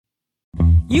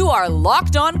You are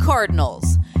Locked On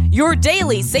Cardinals, your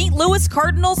daily St. Louis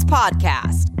Cardinals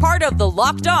podcast, part of the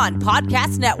Locked On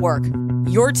Podcast Network,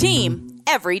 your team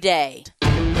every day.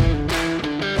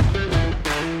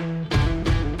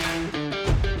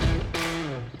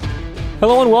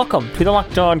 Hello and welcome to the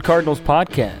Locked On Cardinals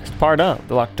podcast, part of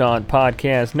the Locked On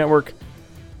Podcast Network.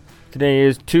 Today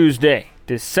is Tuesday,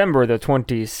 December the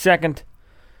 22nd,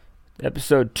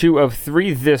 episode 2 of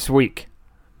 3 this week.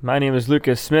 My name is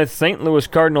Lucas Smith, St. Louis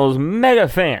Cardinals mega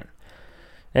fan,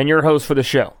 and your host for the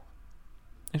show.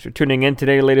 Thanks for tuning in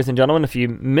today, ladies and gentlemen. If you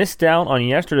missed out on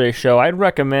yesterday's show, I'd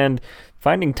recommend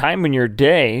finding time in your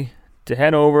day to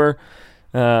head over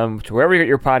to wherever you get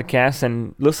your podcasts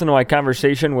and listen to my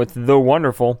conversation with the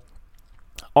wonderful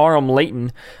Aram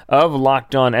Leighton of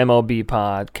Locked On MLB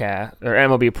Podcast, or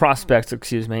MLB Prospects,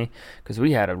 because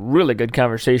we had a really good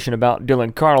conversation about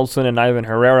Dylan Carlson and Ivan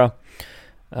Herrera.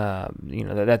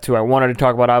 That's who I wanted to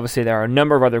talk about. Obviously, there are a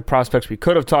number of other prospects we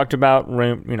could have talked about,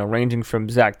 ranging from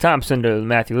Zach Thompson to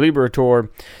Matthew Liberatore,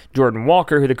 Jordan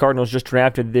Walker, who the Cardinals just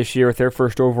drafted this year with their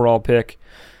first overall pick.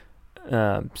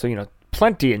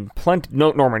 Plenty.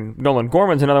 Nolan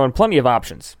Gorman's another one. Plenty of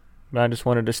options. I just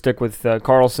wanted to stick with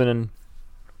Carlson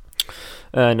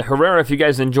and Herrera. If you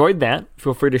guys enjoyed that,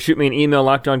 feel free to shoot me an email,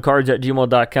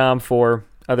 lockedoncards@gmail.com, for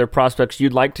other prospects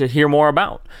you'd like to hear more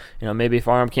about. Maybe if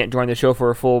Aram can't join the show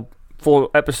for a full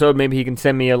episode, maybe he can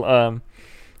send me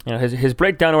his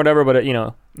breakdown or whatever. But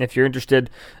if you're interested,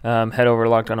 head over to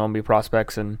Locked On MLB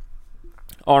Prospects, and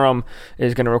Aram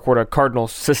is going to record a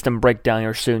Cardinals system breakdown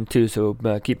here soon too, so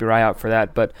keep your eye out for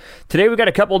that. But today we got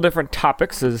a couple different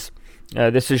topics, as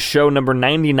this is show number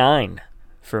 99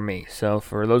 for me. So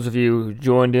for those of you who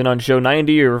joined in on show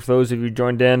 90, or for those of you who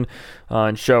joined in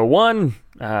on show 1,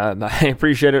 I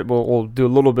appreciate it. We'll do a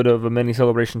little bit of a mini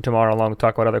celebration tomorrow, along with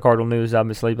talk about other Cardinal news,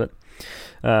 obviously. But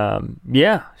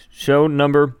show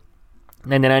number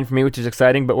 99 for me, which is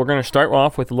exciting. But we're going to start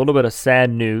off with a little bit of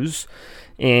sad news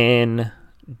in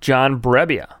John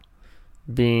Brebbia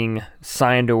being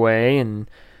signed away and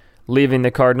leaving the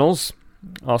Cardinals.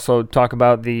 Also talk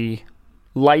about the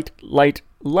light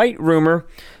rumor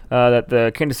that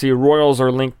the Kansas City Royals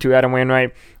are linked to Adam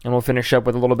Wainwright, and we'll finish up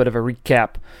with a little bit of a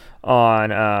recap on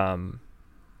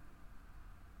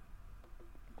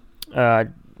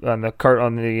the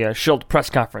Schilt press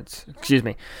conference.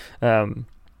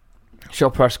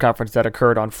 Schilt press conference that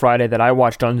occurred on Friday that I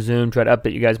watched on Zoom. Tried to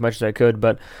update you guys as much as I could,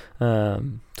 but so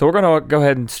we're going to go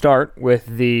ahead and start with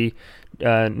the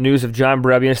news of John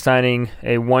Brebbia signing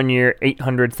a 1-year,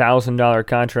 $800,000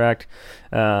 contract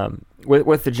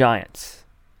with the Giants.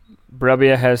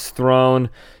 Brebbia has thrown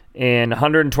in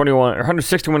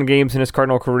 161 games in his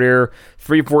Cardinal career,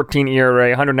 3.14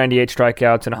 ERA, 198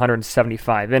 strikeouts, and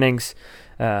 175 innings.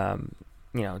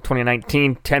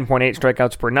 2019, 10.8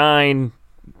 strikeouts per 9,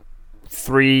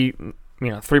 3.34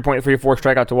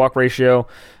 strikeout to walk ratio.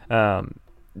 A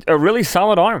really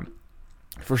solid arm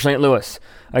for St. Louis.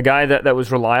 A guy that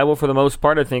was reliable for the most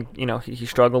part. I think, he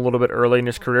struggled a little bit early in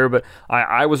his career, but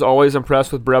I was always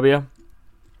impressed with Brebbia.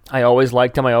 I always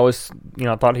liked him. I always,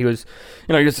 thought he was,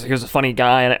 he was a funny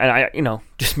guy. And I,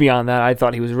 just beyond that, I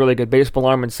thought he was a really good baseball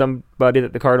arm and somebody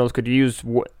that the Cardinals could use,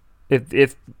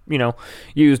 if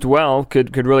used well,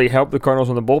 could really help the Cardinals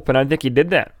in the bullpen. I think he did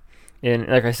that. And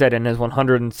like I said, in his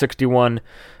 161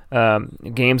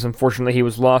 games, unfortunately, he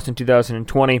was lost in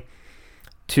 2020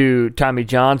 to Tommy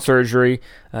John surgery.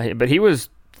 But he was,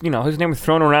 his name was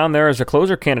thrown around there as a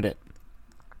closer candidate,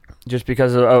 just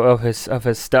because of his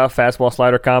stuff, fastball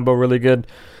slider combo, really good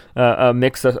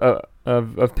mix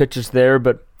of pitches there.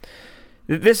 But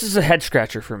this is a head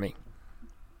scratcher for me,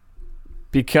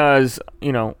 because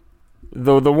the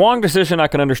Wong decision I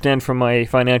can understand from a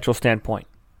financial standpoint.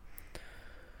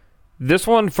 This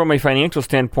one, from a financial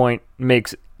standpoint,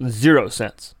 makes zero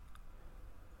sense.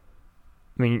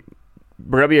 I mean,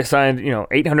 Brebbia signed,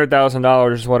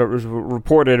 $800,000 is what it was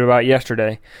reported about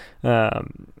yesterday.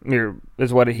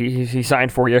 Is what he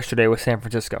signed for yesterday with San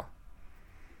Francisco.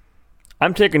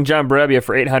 I'm taking John Brebbia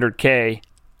for $800K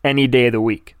any day of the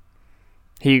week.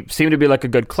 He seemed to be like a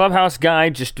good clubhouse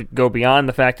guy, just to go beyond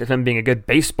the fact of him being a good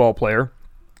baseball player.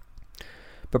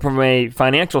 But from a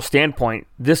financial standpoint,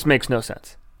 this makes no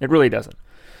sense. It really doesn't.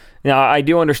 Now, I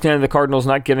do understand the Cardinals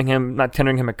not tendering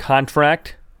him a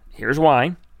contract. Here's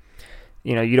why.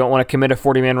 You don't want to commit a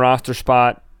 40-man roster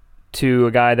spot to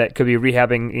a guy that could be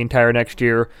rehabbing the entire next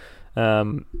year.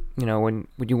 When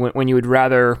you would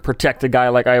rather protect a guy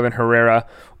like Ivan Herrera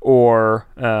or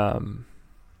Angel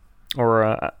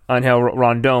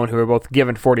Rondon, who are both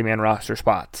given 40-man roster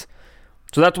spots.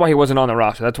 So that's why he wasn't on the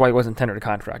roster. That's why he wasn't tendered a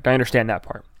contract. I understand that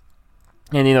part.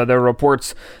 And, there are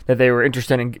reports that they were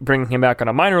interested in bringing him back on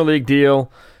a minor league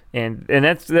deal. And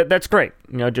that's great.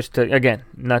 Just to, again,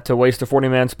 not to waste a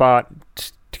 40-man spot,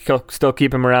 still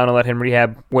keep him around and let him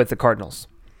rehab with the Cardinals.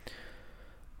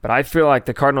 But I feel like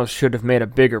the Cardinals should have made a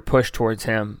bigger push towards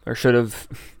him, or should have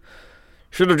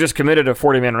just committed a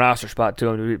 40-man roster spot to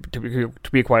him, to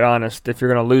be quite honest, if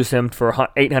you're going to lose him for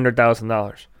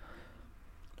 $800,000.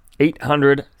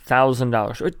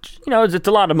 $800,000, which, it's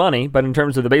a lot of money, but in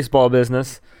terms of the baseball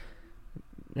business,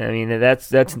 I mean,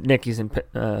 that's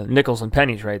nickels and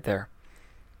pennies right there.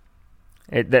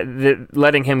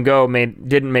 Letting him go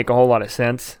didn't make a whole lot of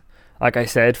sense, like I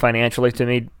said, financially to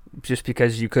me, just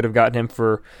because you could have gotten him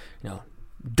for,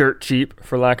 dirt cheap,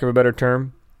 for lack of a better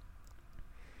term.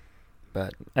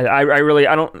 But I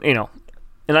don't,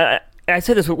 and I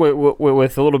say this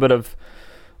with a little bit of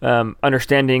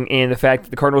understanding in the fact that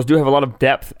the Cardinals do have a lot of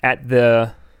depth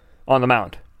on the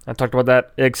mound. I talked about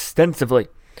that extensively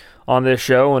on this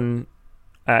show, and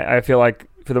I feel like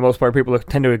for the most part people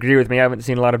tend to agree with me. I haven't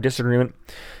seen a lot of disagreement,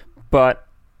 but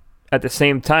at the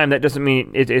same time, that doesn't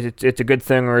mean it's a good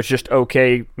thing or it's just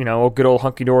okay, a good old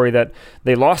hunky-dory that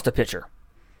they lost a pitcher.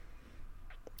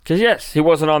 Because yes, he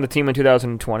wasn't on the team in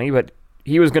 2020, but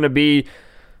he was going to be,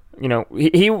 he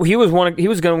was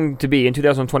going to be in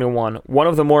 2021 one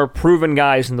of the more proven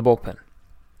guys in the bullpen.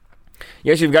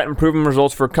 Yes, you've gotten proven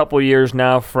results for a couple of years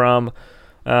now from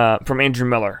Andrew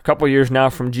Miller, a couple of years now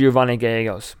from Giovanni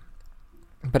Gallegos,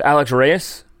 but Alex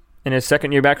Reyes in his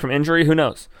second year back from injury, who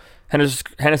knows?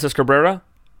 Genesis Cabrera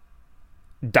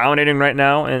dominating right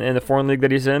now in the foreign league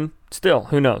that he's in, still,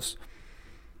 who knows?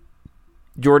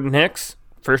 Jordan Hicks,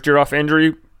 first year off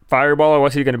injury, fireballer,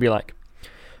 what's he going to be like?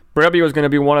 Brebby was going to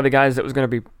be one of the guys that was going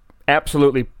to be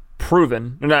absolutely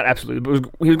proven. Not absolutely, but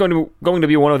he was going to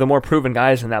be one of the more proven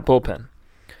guys in that bullpen.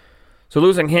 So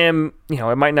losing him,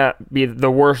 it might not be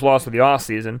the worst loss of the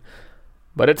offseason,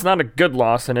 but it's not a good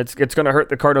loss, and it's going to hurt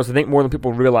the Cardinals, I think, more than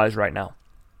people realize right now.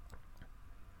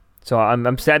 So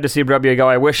I'm sad to see Brebby go.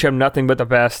 I wish him nothing but the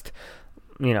best.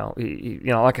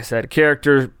 Like I said,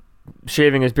 character,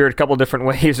 shaving his beard a couple different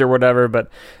ways or whatever, but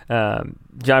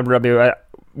John Brebby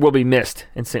will be missed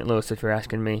in St. Louis, if you're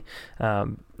asking me.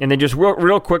 And then just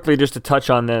real quickly, just to touch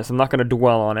on this, I'm not going to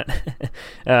dwell on it,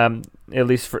 at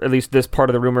least this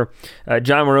part of the rumor.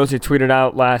 John Morosi tweeted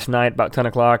out last night about 10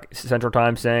 o'clock Central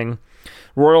Time saying,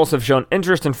 Royals have shown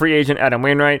interest in free agent Adam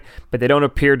Wainwright, but they don't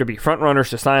appear to be front-runners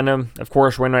to sign him. Of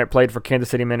course, Wainwright played for Kansas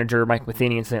City manager Mike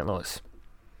Matheny in St. Louis.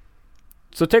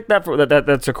 So take that for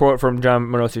that's a quote from John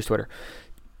Morosi's Twitter.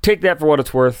 Take that for what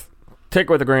it's worth. Take it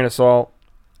with a grain of salt.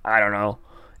 I don't know.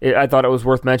 I thought it was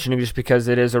worth mentioning just because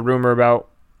it is a rumor about,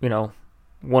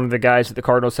 one of the guys that the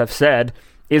Cardinals have said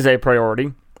is a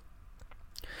priority.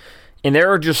 And there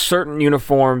are just certain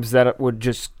uniforms that would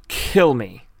just kill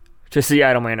me to see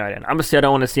Adam Wainwright in. I'm going to say I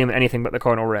don't want to see him in anything but the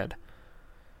Cardinal red.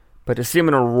 But to see him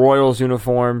in a Royals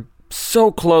uniform,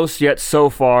 so close yet so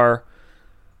far,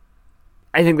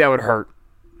 I think that would hurt.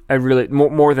 I really,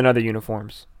 more than other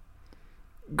uniforms.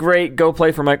 Great, go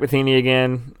play for Mike Matheny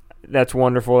again. That's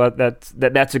wonderful. That's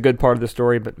a good part of the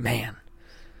story. But man,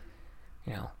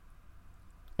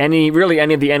 any of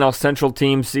the NL Central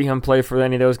teams, see him play for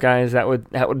any of those guys, that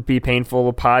would be painful.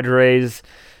 The Padres,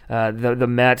 the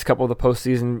Mets, couple of the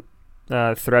postseason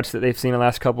threats that they've seen the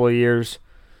last couple of years.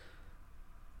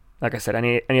 Like I said,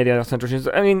 any of the NL Central teams.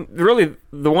 I mean, really,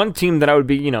 the one team that I would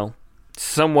be,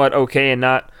 somewhat okay and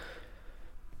not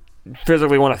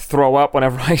physically want to throw up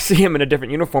whenever I see him in a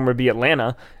different uniform would be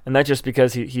Atlanta, and that's just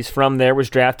because he's from there,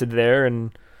 was drafted there,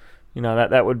 and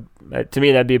that would, to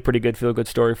me, that'd be a pretty good feel-good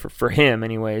story for him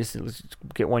anyways. Let's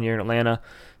get 1 year in Atlanta,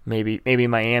 maybe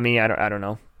Miami, I don't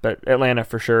know, but Atlanta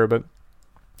for sure. But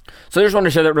so I just wanted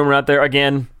to share that rumor out there.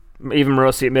 Again, even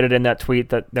Morosi admitted in that tweet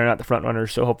that they're not the front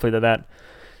runners, so hopefully that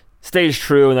stays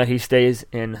true and that he stays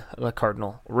in the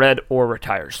Cardinal red or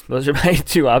retires. Those are my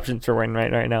two options for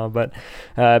Wainwright right now. But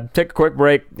take a quick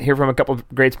break, hear from a couple of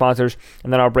great sponsors,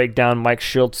 and then I'll break down Mike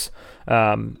Shilt's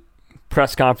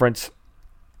press conference.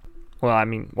 Well, I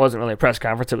mean, it wasn't really a press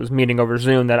conference. It was a meeting over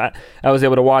Zoom that I was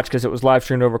able to watch because it was live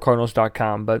streamed over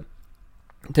Cardinals.com. But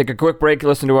take a quick break,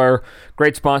 listen to our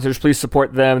great sponsors. Please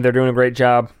support them. They're doing a great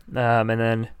job. And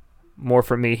then more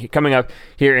from me coming up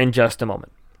here in just a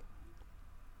moment.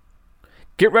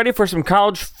 Get ready for some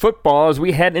college football as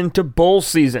we head into bowl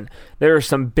season. There are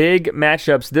some big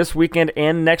matchups this weekend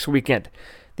and next weekend.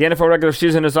 The NFL regular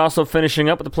season is also finishing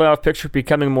up with the playoff picture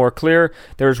becoming more clear.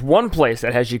 There's one place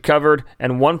that has you covered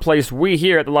and one place we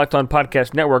here at the Locked On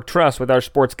Podcast Network trust with our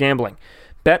sports gambling.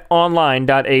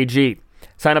 BetOnline.ag.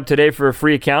 Sign up today for a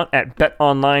free account at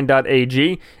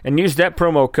betonline.ag and use that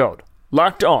promo code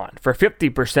Locked On for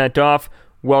 50% off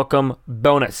welcome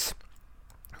bonus.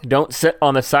 Don't sit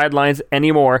on the sidelines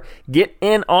anymore. Get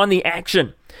in on the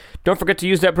action. Don't forget to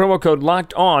use that promo code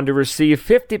Locked On to receive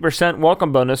 50%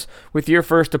 welcome bonus with your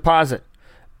first deposit.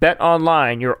 Bet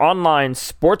Online, your online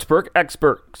sportsbook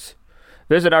experts.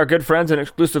 Visit our good friends and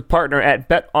exclusive partner at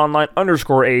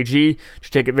betonline_AG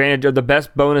to take advantage of the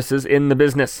best bonuses in the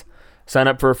business. Sign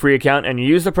up for a free account and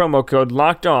use the promo code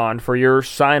Locked On for your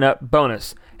sign-up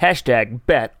bonus.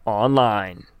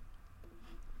 #BetOnline.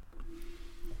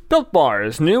 Built Bar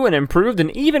is new and improved and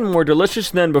even more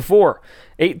delicious than before.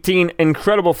 18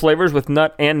 incredible flavors with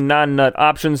nut and non-nut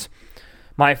options.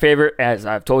 My favorite, as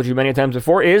I've told you many times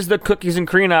before, is the cookies and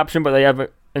cream option, but they have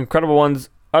incredible ones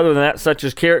other than that, such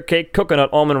as carrot cake,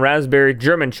 coconut, almond, raspberry,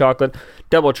 German chocolate,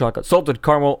 double chocolate, salted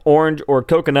caramel, orange, or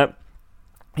coconut.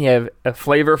 You have a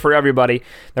flavor for everybody.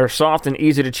 They're soft and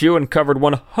easy to chew and covered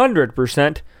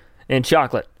 100% in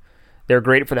chocolate. They're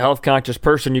great for the health-conscious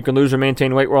person. You can lose or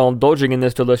maintain weight while indulging in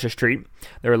this delicious treat.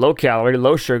 They're low-calorie,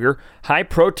 low-sugar,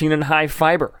 high-protein, and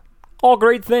high-fiber. All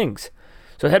great things.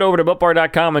 So head over to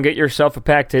BuiltBar.com and get yourself a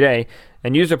pack today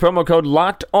and use the promo code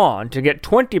LOCKEDON to get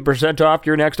 20% off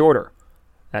your next order.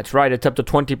 That's right, it's up to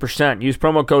 20%. Use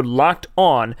promo code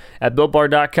LOCKEDON at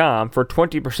BuiltBar.com for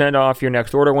 20% off your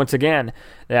next order. Once again,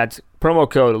 that's promo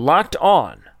code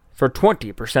LOCKEDON for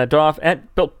 20% off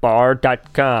at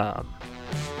BuiltBar.com.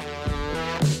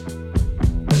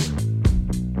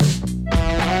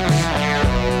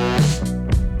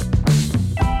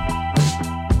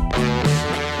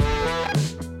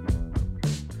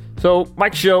 So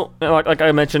Mike Shildt, like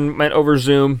I mentioned, went over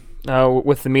Zoom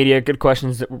with the media. Good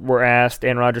questions that were asked.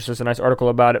 Dan Rogers has a nice article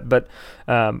about it. But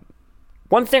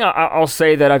one thing I'll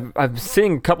say that I've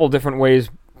seen a couple different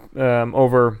ways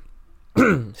over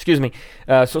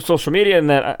social media,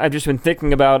 and that I've just been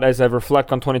thinking about as I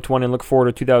reflect on 2020 and look forward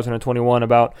to 2021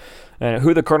 about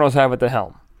who the Cardinals have at the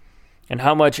helm and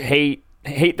how much hate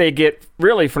they get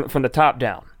really from the top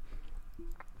down.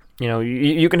 You know,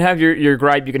 you can have your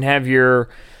gripe, you can have your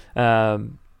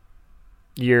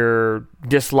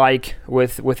dislike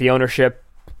with the ownership.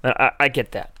 I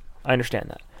get that. I understand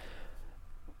that.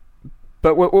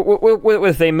 But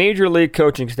with a major league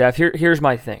coaching staff, here's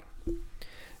my thing.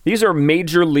 These are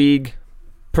major league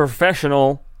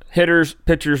professional hitters,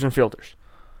 pitchers, and fielders.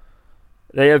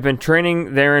 They have been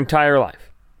training their entire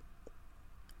life.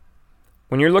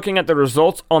 When you're looking at the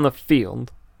results on the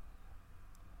field,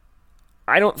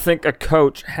 I don't think a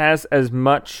coach has as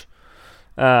much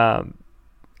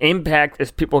impact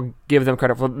as people give them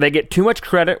credit for. They get too much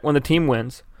credit when the team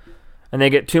wins, and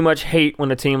they get too much hate when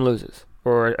the team loses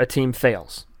or a team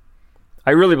fails.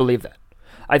 I really believe that.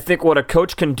 I think what a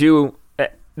coach can do,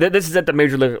 this is at the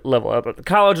major league level, at the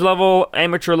college level,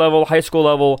 amateur level, high school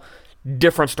level,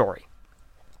 different story.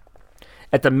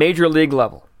 At the major league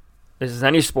level, this is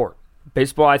any sport.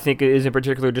 Baseball, I think, is in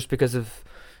particular just because of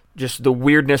just the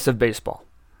weirdness of baseball.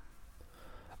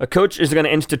 A coach is going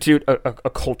to institute a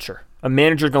culture. A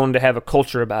manager is going to have a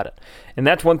culture about it. And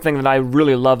that's one thing that I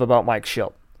really love about Mike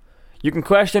Shildt. You can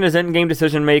question his in-game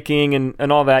decision-making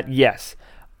and all that, yes.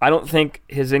 I don't think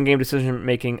his in-game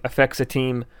decision-making affects a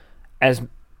team as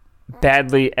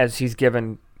badly as he's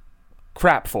given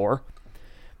crap for.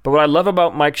 But what I love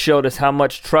about Mike Shildt is how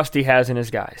much trust he has in his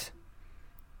guys.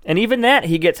 And even that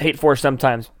he gets hate for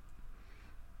sometimes.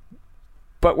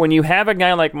 But when you have a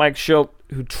guy like Mike Shildt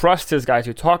who trusts his guys,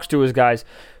 who talks to his guys,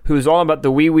 who's all about the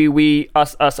we,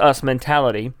 us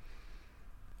mentality,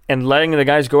 and letting the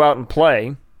guys go out and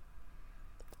play,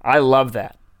 I love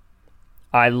that.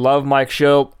 I love Mike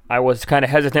Shildt. I was kind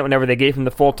of hesitant whenever they gave him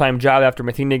the full-time job after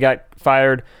Matheny got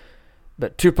fired.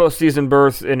 But 2 postseason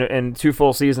berths and 2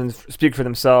 full seasons speak for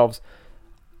themselves.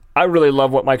 I really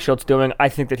love what Mike Shildt's doing. I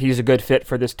think that he's a good fit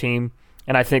for this team,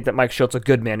 and I think that Mike Shildt's a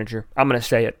good manager. I'm going to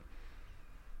say it.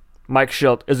 Mike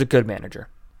Shildt is a good manager.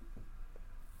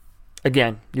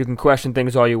 Again, you can question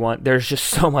things all you want. There's just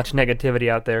so much negativity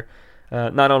out there,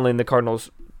 not only in the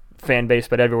Cardinals fan base,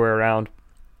 but everywhere around.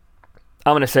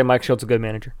 I'm going to say Mike Shildt's a good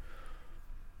manager.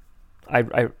 I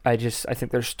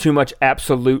think there's too much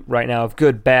absolute right now of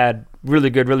good, bad, really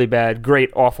good, really bad, great,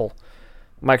 awful.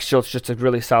 Mike Shildt's just a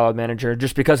really solid manager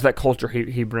just because of that culture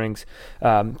he brings.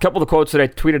 A couple of the quotes that I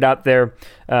tweeted out there,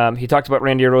 he talked about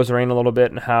Randy Arozarena a little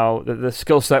bit and how the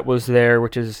skill set was there,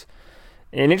 which is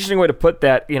an interesting way to put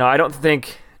that. You know, I don't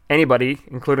think anybody,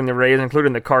 including the Rays,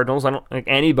 including the Cardinals, I don't think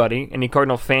anybody, any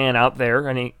Cardinal fan out there,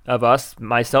 any of us,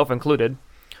 myself included,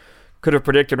 could have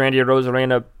predicted Randy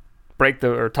Arozarena break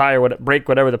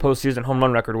whatever the postseason home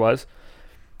run record was.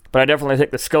 But I definitely think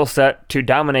the skill set to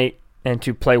dominate and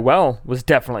to play well was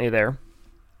definitely there.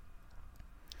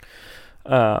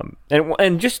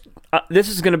 And just this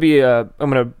is going to be I'm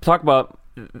going to talk about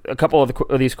a couple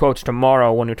of these quotes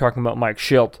tomorrow when we're talking about Mike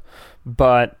Shildt.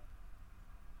 But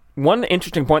one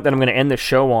interesting point that I'm going to end the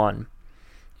show on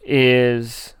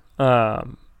is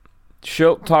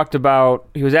Shildt talked about,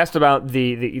 he was asked about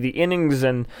the innings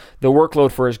and the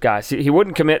workload for his guys. He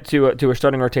wouldn't commit to a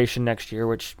starting rotation next year,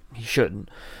 which he shouldn't.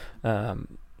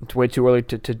 It's way too early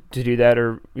to do that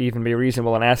or even be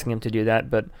reasonable in asking him to do that.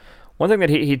 But one thing that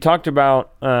he talked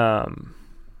about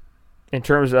in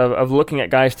terms of looking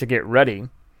at guys to get ready,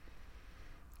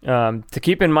 to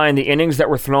keep in mind the innings that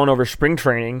were thrown over spring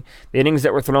training, the innings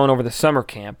that were thrown over the summer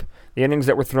camp, the innings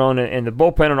that were thrown in the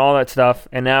bullpen and all that stuff,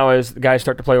 and now as the guys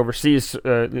start to play overseas,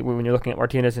 when you're looking at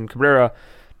Martinez and Cabrera,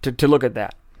 to look at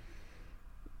that.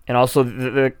 And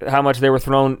also how much they were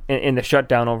thrown in the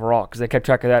shutdown overall, because they kept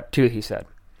track of that too, he said.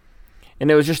 And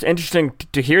it was just interesting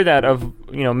to hear that of,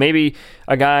 maybe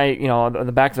a guy, on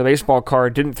the back of the baseball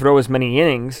card didn't throw as many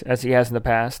innings as he has in the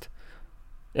past,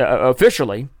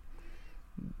 officially,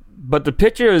 but the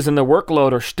pitches and the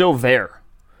workload are still there.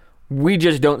 We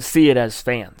just don't see it as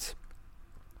fans.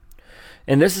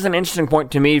 And this is an interesting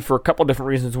point to me for a couple different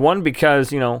reasons. One,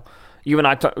 because, you and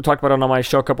I talked about it on my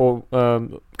show a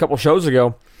couple shows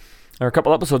ago, or a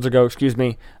couple episodes ago, excuse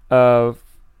me,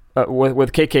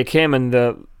 with KK Kim and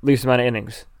the least amount of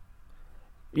innings.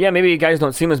 Yeah, maybe guys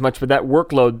don't see him as much, but that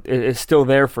workload is still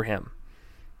there for him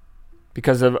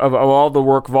because of all the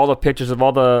work, of all the pitches, of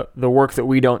all the work that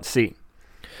we don't see.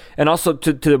 And also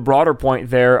to the broader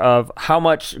point there of how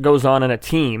much goes on in a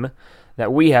team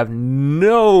that we have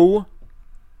no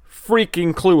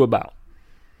freaking clue about.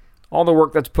 All the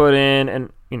work that's put in,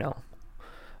 and,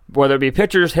 whether it be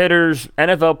pitchers, hitters,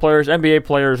 NFL players, NBA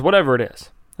players, whatever it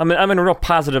is. I'm in a real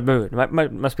positive mood.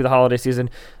 It must be the holiday season.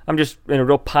 I'm just in a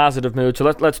real positive mood, so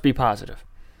let's be positive.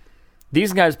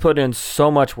 These guys put in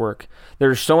so much work.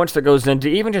 There's so much that goes into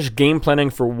even just game planning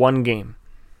for one game.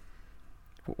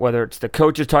 Whether it's the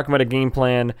coaches talking about a game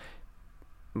plan,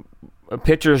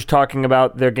 pitchers talking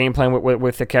about their game plan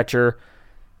with the catcher,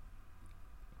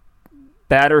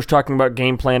 batters talking about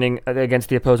game planning against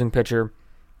the opposing pitcher.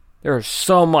 There is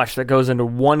so much that goes into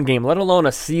one game, let alone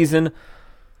a season,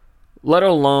 let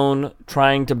alone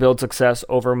trying to build success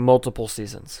over multiple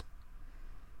seasons.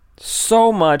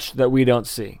 So much that we don't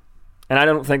see. And I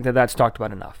don't think that that's talked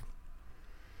about enough.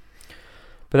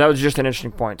 But that was just an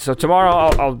interesting point. So tomorrow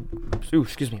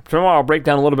Tomorrow I'll break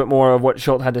down a little bit more of what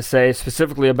Shildt had to say,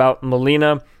 specifically about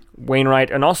Molina,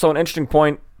 Wainwright, and also an interesting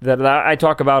point that I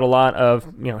talk about a lot of,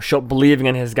 Shildt believing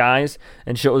in his guys.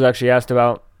 And Shildt was actually asked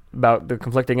about the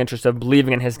conflicting interest of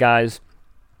believing in his guys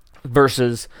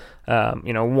versus,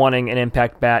 wanting an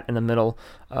impact bat in the middle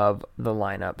of the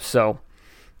lineup. So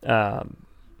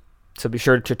be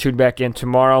sure to tune back in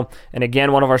tomorrow. And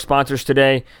again, one of our sponsors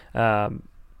today,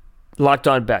 Locked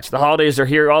On Bets. The holidays are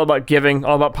here, all about giving,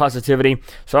 all about positivity.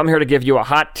 So I'm here to give you a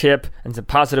hot tip and some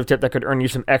positive tip that could earn you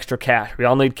some extra cash. We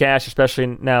all need cash, especially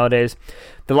nowadays.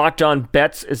 The Locked On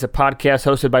Bets is a podcast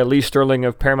hosted by Lee Sterling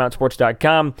of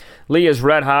ParamountSports.com. Lee is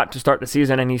red hot to start the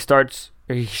season, and he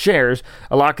shares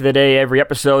a lock of the day every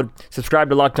episode. Subscribe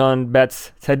to Locked On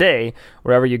Bets today,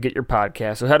 wherever you get your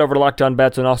podcast. So head over to Locked On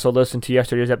Bets and also listen to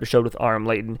yesterday's episode with Aram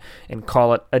Layton and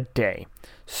call it a day.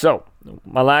 So,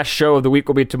 my last show of the week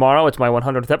will be tomorrow. It's my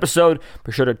 100th episode.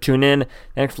 Be sure to tune in.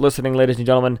 Thanks for listening, ladies and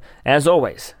gentlemen. As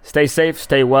always, stay safe,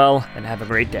 stay well, and have a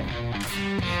great day.